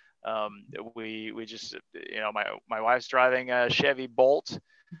department. We just, my wife's driving a Chevy Bolt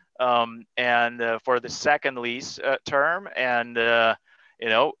and for the second lease term. And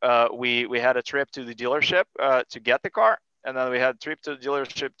we had a trip to the dealership to get the car, and then we had a trip to the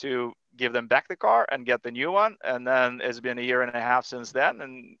dealership to give them back the car and get the new one. And then it's been a year and a half since then,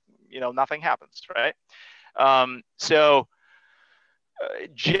 and nothing happens, right? So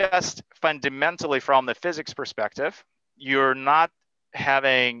just fundamentally from the physics perspective, you're not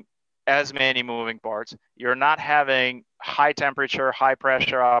having as many moving parts. You're not having high temperature, high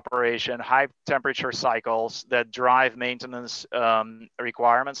pressure operation, high temperature cycles that drive maintenance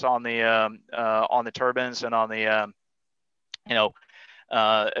requirements on the turbines and on the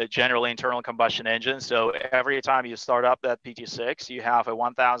generally internal combustion engine. So every time you start up that PT6, you have a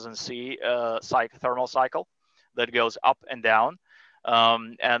 1000 C thermal cycle that goes up and down,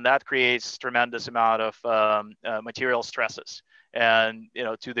 and that creates tremendous amount of material stresses. And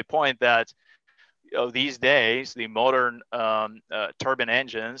to the point that these days, the modern turbine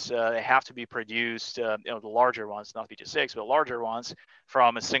engines, they have to be produced, the larger ones, not VT6, but larger ones,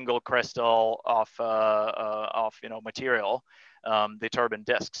 from a single crystal of material, the turbine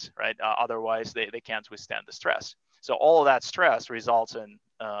discs, right? Otherwise, they can't withstand the stress. So all of that stress results in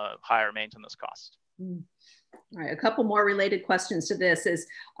higher maintenance costs. All right, a couple more related questions to this is,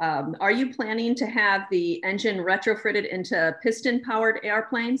 are you planning to have the engine retrofitted into piston-powered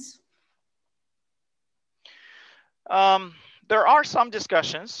airplanes? There are some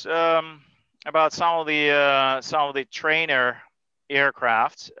discussions about some of the trainer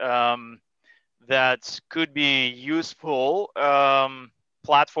aircraft that could be useful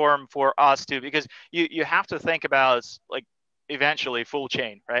platform for us to, because you have to think about like eventually full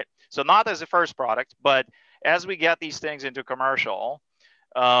chain, right? So not as a first product, but as we get these things into commercial,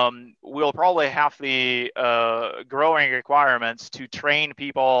 we'll probably have the growing requirements to train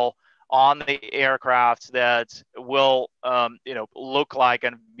people on the aircraft that will, look like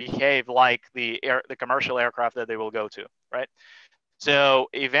and behave like the commercial aircraft that they will go to, right? So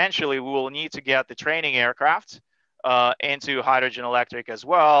eventually, we will need to get the training aircraft into hydrogen electric as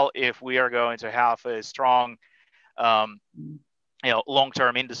well if we are going to have a strong,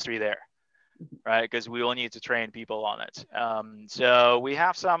 long-term industry there, right? Because we will need to train people on it. So we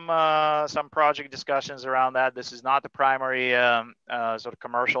have some project discussions around that. This is not the primary sort of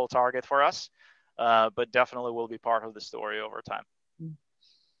commercial target for us, but definitely will be part of the story over time.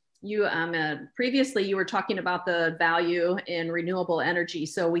 You previously you were talking about the value in renewable energy.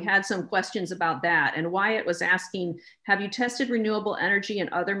 So we had some questions about that. And Wyatt was asking, have you tested renewable energy in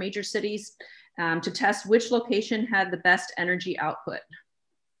other major cities to test which location had the best energy output?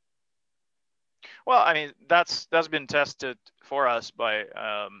 Well, I mean, that's been tested for us by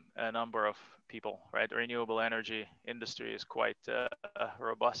a number of people, right? The renewable energy industry is quite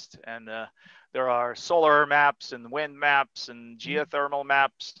robust, and there are solar maps and wind maps and geothermal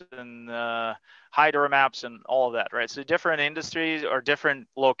maps and hydro maps and all of that, right? So different industries or different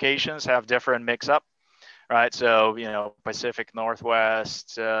locations have different mix-up, right? So, Pacific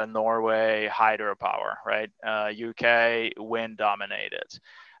Northwest, Norway, hydropower, right? UK, wind dominated.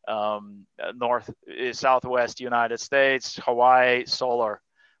 Southwest United States, Hawaii, solar,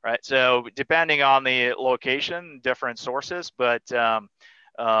 right? So depending on the location, different sources, but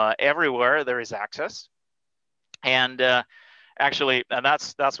everywhere there is access. And actually, and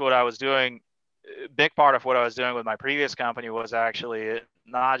that's what I was doing. A big part of what I was doing with my previous company was actually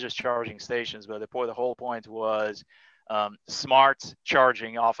not just charging stations, but the whole point was smart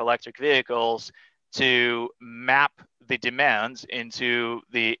charging of electric vehicles to map the demands into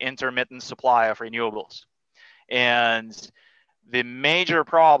the intermittent supply of renewables. And the major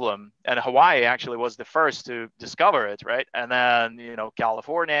problem, and Hawaii actually was the first to discover it, right? And then,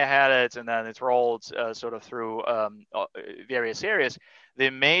 California had it, and then it rolled sort of through various areas.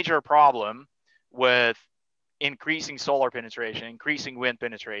 The major problem with increasing solar penetration, increasing wind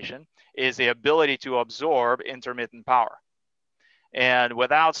penetration, is the ability to absorb intermittent power. And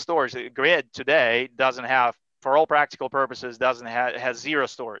without storage, the grid today doesn't have, for all practical purposes, has zero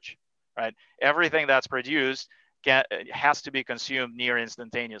storage, right? Everything that's produced has to be consumed near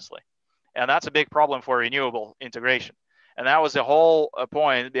instantaneously. And that's a big problem for renewable integration. And that was the whole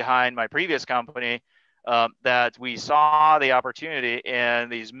point behind my previous company, that we saw the opportunity in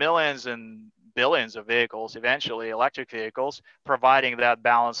these millions and billions of vehicles, eventually electric vehicles, providing that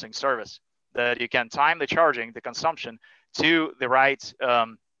balancing service, that you can time the charging, the consumption, to the right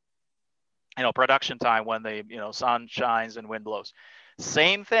production time when the sun shines and wind blows.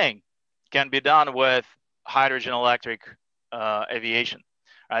 Same thing can be done with hydrogen electric aviation,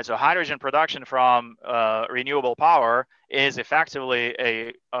 right? So hydrogen production from renewable power is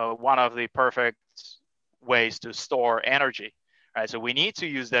effectively one of the perfect ways to store energy, right? So we need to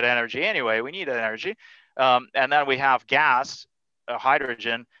use that energy anyway. We need that energy, and then we have gas,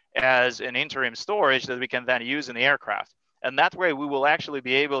 hydrogen, as an interim storage that we can then use in the aircraft. And that way we will actually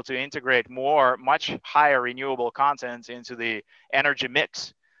be able to integrate much higher renewable content into the energy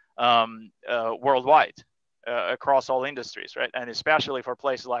mix worldwide, across all industries, right? And especially for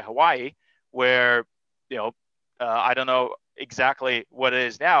places like Hawaii, where, I don't know exactly what it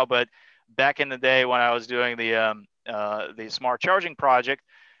is now, but back in the day when I was doing the smart charging project,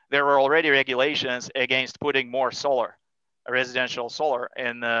 there were already regulations against putting more residential solar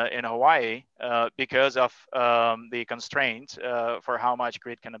in Hawaii because of the constraint for how much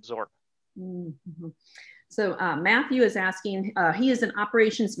grid can absorb. Mm-hmm. So Matthew is asking, he is an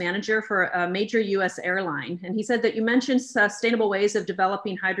operations manager for a major US airline. And he said that you mentioned sustainable ways of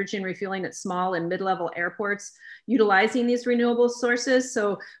developing hydrogen refueling at small and mid-level airports, utilizing these renewable sources.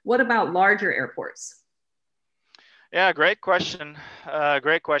 So what about larger airports? Yeah, great question.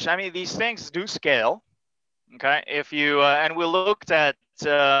 Great question. I mean, these things do scale. Okay, if you and we looked at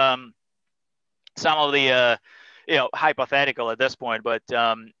some of the hypothetical at this point, but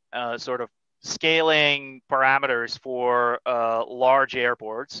sort of scaling parameters for large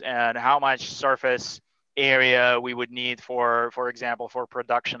airports and how much surface area we would need for example, for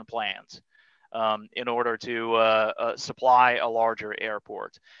production plants in order to supply a larger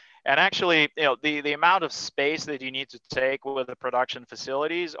airport. And actually, the amount of space that you need to take with the production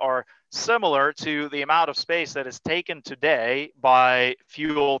facilities are similar to the amount of space that is taken today by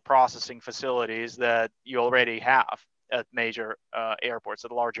fuel processing facilities that you already have at major airports,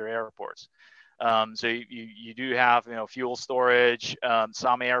 at larger airports. So you do have fuel storage.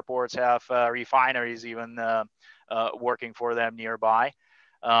 Some airports have refineries even working for them nearby.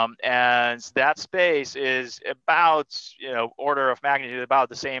 And that space is about, order of magnitude, about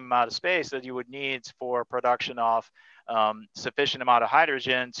the same amount of space that you would need for production of sufficient amount of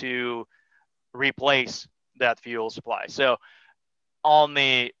hydrogen to replace that fuel supply. So on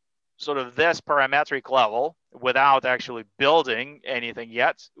the sort of this parametric level, without actually building anything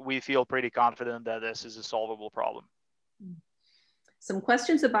yet, we feel pretty confident that this is a solvable problem. Some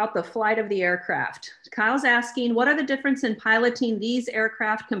questions about the flight of the aircraft. Kyle's asking, what are the difference in piloting these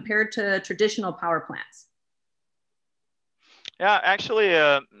aircraft compared to traditional power plants? Yeah, actually,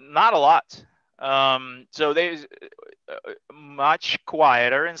 not a lot. So there's much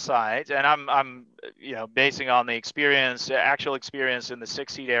quieter inside, and I'm basing on the actual experience in the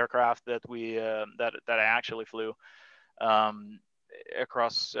 6-seat aircraft that we that I actually flew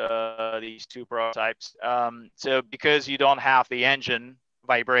across these two prototypes. So because you don't have the engine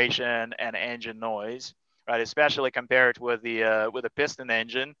vibration and engine noise, right? Especially compared with the piston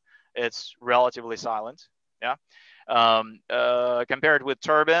engine, it's relatively silent. Yeah. Compared with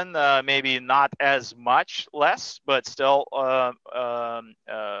turbine, maybe not as much less, but still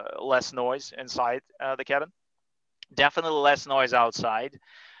less noise inside the cabin. Definitely less noise outside.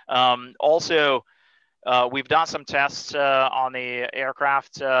 Also, we've done some tests on the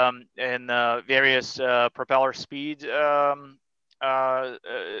aircraft in various propeller speed sort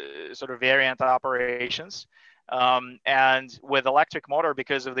of variant operations. And with electric motor,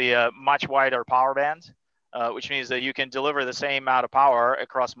 because of the much wider power band, which means that you can deliver the same amount of power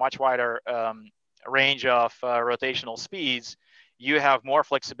across much wider range of rotational speeds, you have more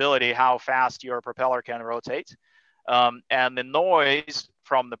flexibility how fast your propeller can rotate. And the noise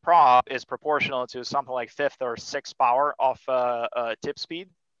from the prop is proportional to something like 5th or 6th power of tip speed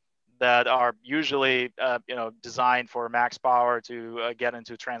that are usually designed for max power to get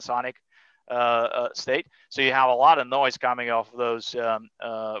into transonic state. So you have a lot of noise coming off those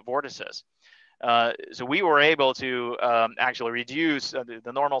vortices. So we were able to actually reduce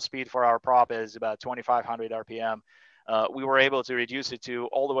the normal speed for our prop is about 2,500 RPM. We were able to reduce it to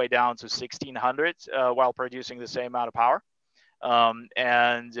all the way down to 1,600 while producing the same amount of power,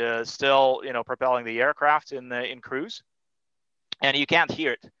 and still, propelling the aircraft in cruise. And you can't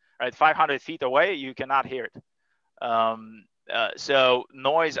hear it, right? 500 feet away, you cannot hear it. So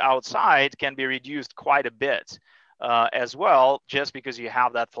noise outside can be reduced quite a bit as well, just because you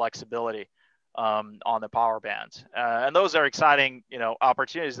have that flexibility on the power band. And those are exciting,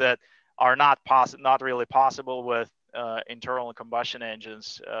 opportunities that are not really possible with internal combustion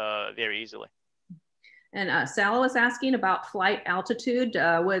engines very easily. And Salo was asking about flight altitude.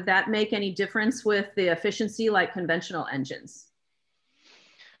 Would that make any difference with the efficiency like conventional engines?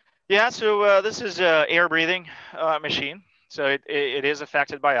 Yeah, so this is an air breathing machine. So it is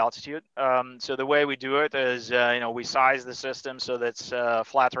affected by altitude. So the way we do it is, we size the system so that's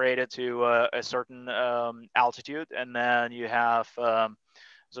flat rated to a certain altitude, and then you have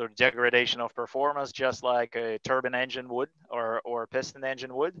sort of degradation of performance, just like a turbine engine would or a piston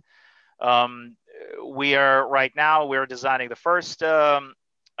engine would. We're designing the first sort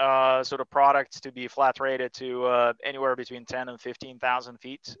of product to be flat rated to anywhere between 10 and 15,000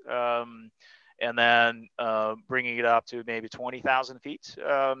 feet. And then bringing it up to maybe 20,000 feet,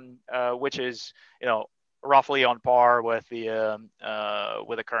 which is, roughly on par with the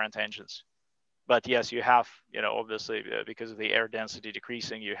current engines. But yes, you have, obviously, because of the air density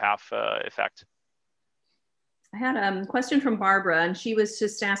decreasing, you have effect. I had a question from Barbara, and she was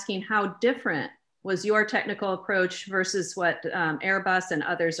just asking how different was your technical approach versus what Airbus and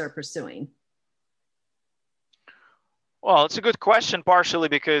others are pursuing? Well, it's a good question, partially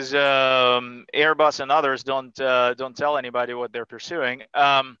because Airbus and others don't tell anybody what they're pursuing.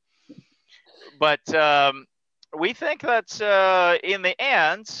 But we think that in the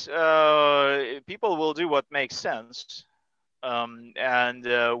end, people will do what makes sense, and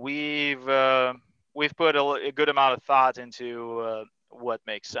we've put a good amount of thought into what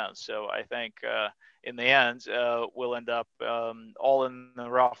makes sense. So I think in the end, we'll end up all in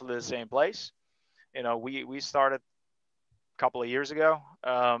roughly the same place. You know, we started couple of years ago.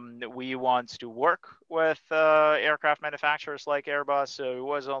 We want to work with aircraft manufacturers like Airbus, so it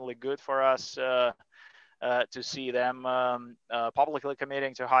was only good for us to see them publicly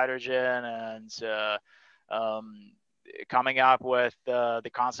committing to hydrogen and coming up with the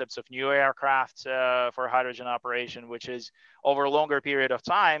concepts of new aircraft for hydrogen operation, which is over a longer period of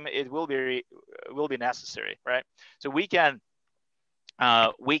time, it will be necessary, right? So we can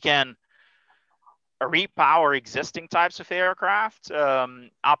repower existing types of aircraft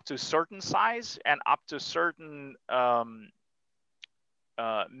up to certain size and up to certain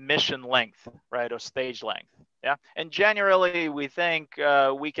mission length, right, or stage length. Yeah, and generally we think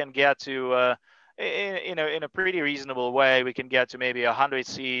we can get to in a pretty reasonable way. We can get to maybe 100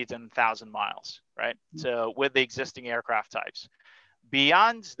 seats and 1,000 miles, right? So with the existing aircraft types.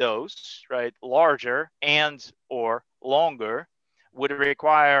 Beyond those, right, larger and or longer would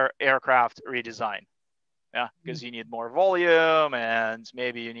require aircraft redesign. Yeah, because you need more volume and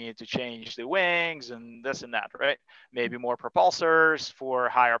maybe you need to change the wings and this and that, right? Maybe more propulsors for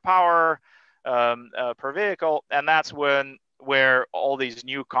higher power per vehicle. And that's where all these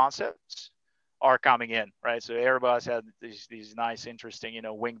new concepts are coming in, right? So Airbus had these nice, interesting,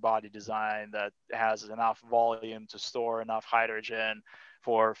 wing body design that has enough volume to store enough hydrogen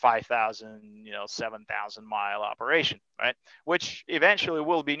for 5,000, 7,000 mile operation, right? Which eventually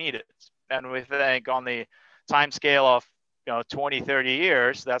will be needed. And we think on the time scale of 20, 30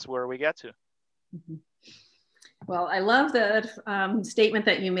 years, that's where we get to. Mm-hmm. Well, I love the statement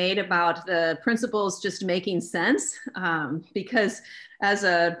that you made about the principles just making sense, because as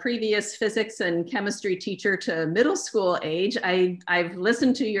a previous physics and chemistry teacher to middle school age, I've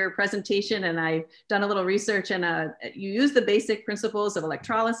listened to your presentation and I've done a little research, and you use the basic principles of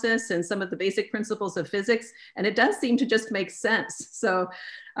electrolysis and some of the basic principles of physics, and it does seem to just make sense. So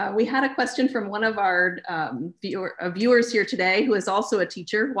we had a question from one of our viewers here today, who is also a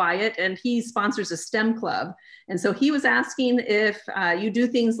teacher, Wyatt, and he sponsors a STEM club. And so he was asking if you do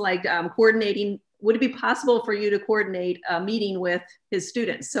things like coordinating. Would it be possible for you to coordinate a meeting with his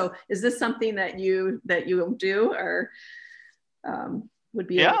students? So is this something that you do, or would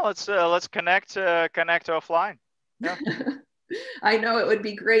be? Yeah, let's connect offline. Yeah. I know it would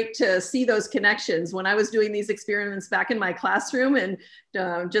be great to see those connections. When I was doing these experiments back in my classroom and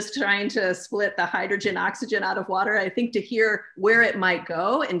just trying to split the hydrogen oxygen out of water, I think to hear where it might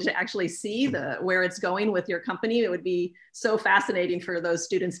go and to actually see where it's going with your company, it would be so fascinating for those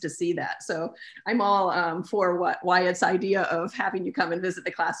students to see that. So I'm all for Wyatt's idea of having you come and visit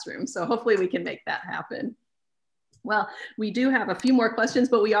the classroom. So hopefully we can make that happen. Well, we do have a few more questions,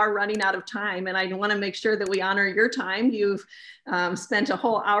 but we are running out of time, and I want to make sure that we honor your time. You've spent a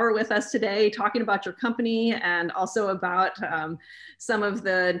whole hour with us today talking about your company and also about some of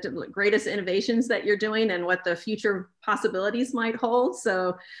the greatest innovations that you're doing and what the future possibilities might hold.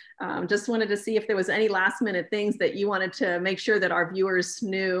 So just wanted to see if there was any last minute things that you wanted to make sure that our viewers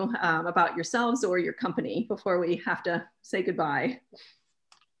knew about yourselves or your company before we have to say goodbye.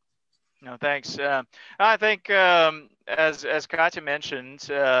 No, thanks. I think as Katya mentioned,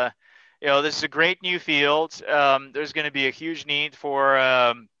 this is a great new field. There's going to be a huge need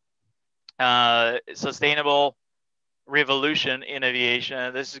for sustainable revolution in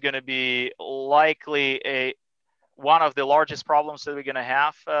aviation. This is going to be likely one of the largest problems that we're going to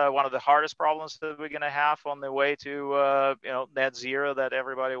have, one of the hardest problems that we're going to have on the way to net zero that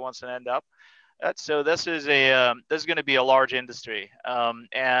everybody wants to end up. So this is going to be a large industry,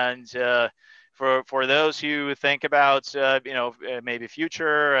 and for those who think about maybe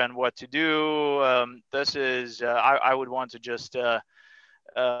future and what to do, this is I would want to just put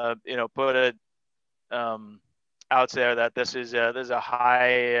it out there that this is a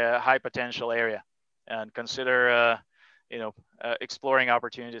high potential area, and consider exploring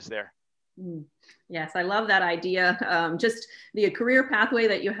opportunities there. Yes, I love that idea. Just the career pathway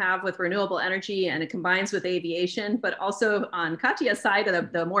that you have with renewable energy, and it combines with aviation, but also on Katya's side,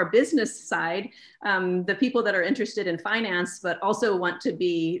 of the more business side, the people that are interested in finance, but also want to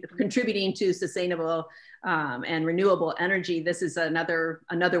be contributing to sustainable and renewable energy. This is another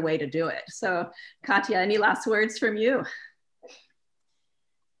way to do it. So Katya, any last words from you?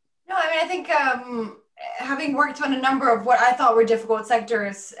 No, I mean, I think having worked on a number of what I thought were difficult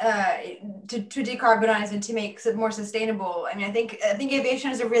sectors to decarbonize and to make it more sustainable, I mean, I think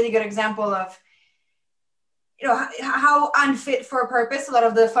aviation is a really good example of, you know, how unfit for purpose a lot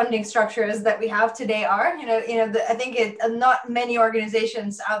of the funding structures that we have today are. I think not many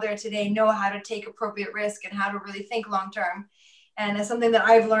organizations out there today know how to take appropriate risk and how to really think long term. And it's something that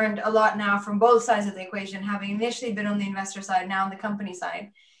I've learned a lot now from both sides of the equation, having initially been on the investor side, now on the company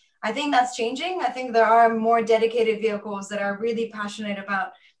side. I think that's changing. I think there are more dedicated vehicles that are really passionate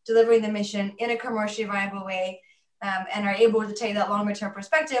about delivering the mission in a commercially viable way, and are able to take that longer term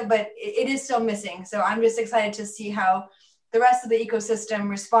perspective, but it is still missing. So I'm just excited to see how the rest of the ecosystem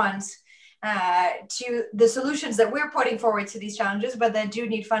responds to the solutions that we're putting forward to these challenges, but that do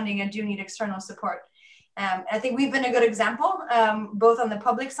need funding and do need external support. I think we've been a good example, both on the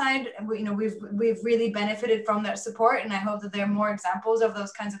public side. We've really benefited from that support, and I hope that there are more examples of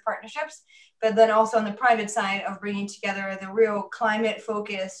those kinds of partnerships. But then also on the private side of bringing together the real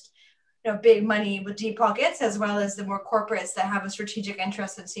climate-focused, big money with deep pockets, as well as the more corporates that have a strategic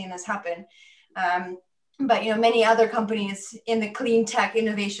interest in seeing this happen. But many other companies in the clean tech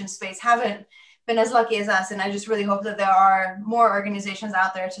innovation space haven't been as lucky as us, and I just really hope that there are more organizations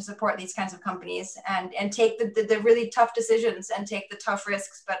out there to support these kinds of companies and take the really tough decisions and take the tough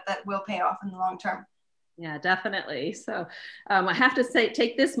risks, but that will pay off in the long term. Yeah, definitely. So I have to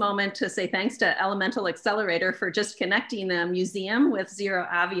take this moment to say thanks to Elemental Accelerator for just connecting the museum with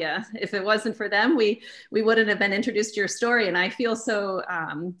ZeroAvia. If it wasn't for them, we wouldn't have been introduced to your story. And I feel so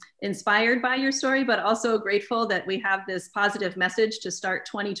inspired by your story, but also grateful that we have this positive message to start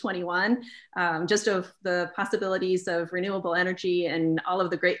 2021, just of the possibilities of renewable energy and all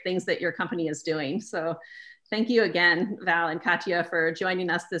of the great things that your company is doing. So thank you again, Val and Katya, for joining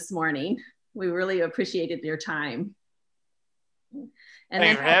us this morning. We really appreciated your time. And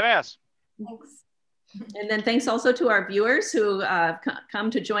thanks for having us. Thanks. And then thanks also to our viewers who come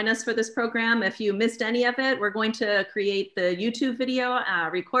to join us for this program. If you missed any of it, we're going to create the YouTube video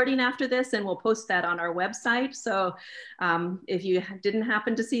recording after this, and we'll post that on our website. So if you didn't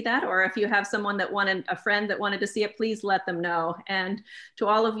happen to see that, or if you have someone a friend that wanted to see it, please let them know. And to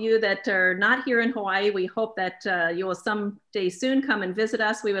all of you that are not here in Hawaii, we hope that you will someday soon come and visit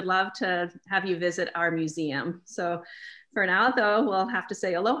us. We would love to have you visit our museum. So for now, though, we'll have to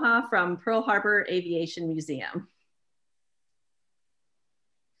say aloha from Pearl Harbor Aviation Museum.